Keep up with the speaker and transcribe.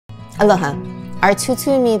Aloha. Our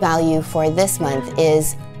Tūtū me value for this month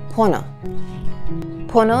is Pono.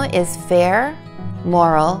 Pono is fair,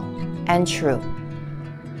 moral, and true.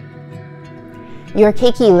 Your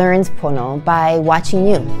keiki learns Pono by watching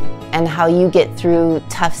you and how you get through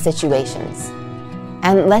tough situations.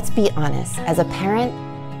 And let's be honest, as a parent,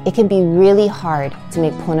 it can be really hard to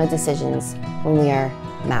make Pono decisions when we are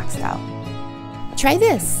maxed out. Try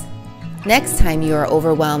this. Next time you are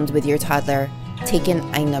overwhelmed with your toddler, take an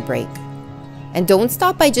ʻāina break. And don't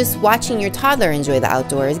stop by just watching your toddler enjoy the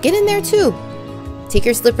outdoors. Get in there too. Take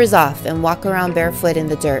your slippers off and walk around barefoot in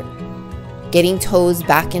the dirt. Getting toes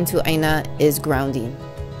back into ʻāina is grounding.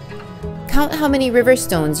 Count how many river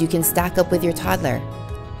stones you can stack up with your toddler.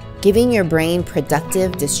 Giving your brain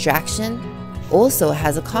productive distraction also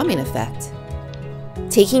has a calming effect.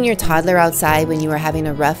 Taking your toddler outside when you are having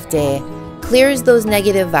a rough day clears those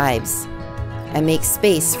negative vibes and makes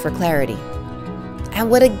space for clarity. And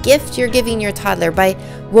what a gift you're giving your toddler by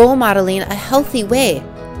role modeling a healthy way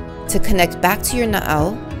to connect back to your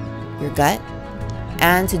na'au, your gut,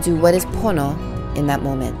 and to do what is pono in that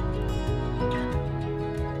moment.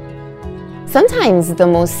 Sometimes the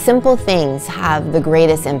most simple things have the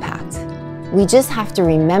greatest impact. We just have to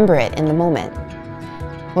remember it in the moment.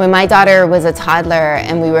 When my daughter was a toddler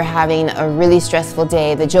and we were having a really stressful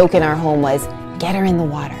day, the joke in our home was, get her in the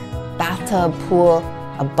water. Bathtub, pool,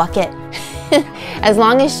 a bucket. As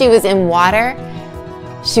long as she was in water,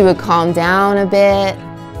 she would calm down a bit,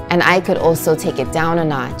 and I could also take it down a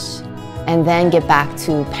notch and then get back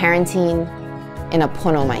to parenting in a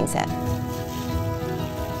pono mindset.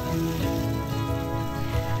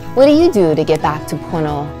 What do you do to get back to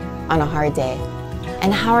pono on a hard day?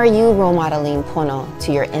 And how are you role modeling pono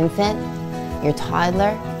to your infant, your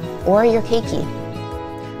toddler, or your keiki?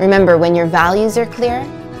 Remember, when your values are clear,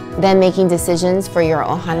 then making decisions for your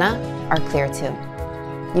ohana are clear too.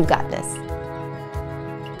 You've got this.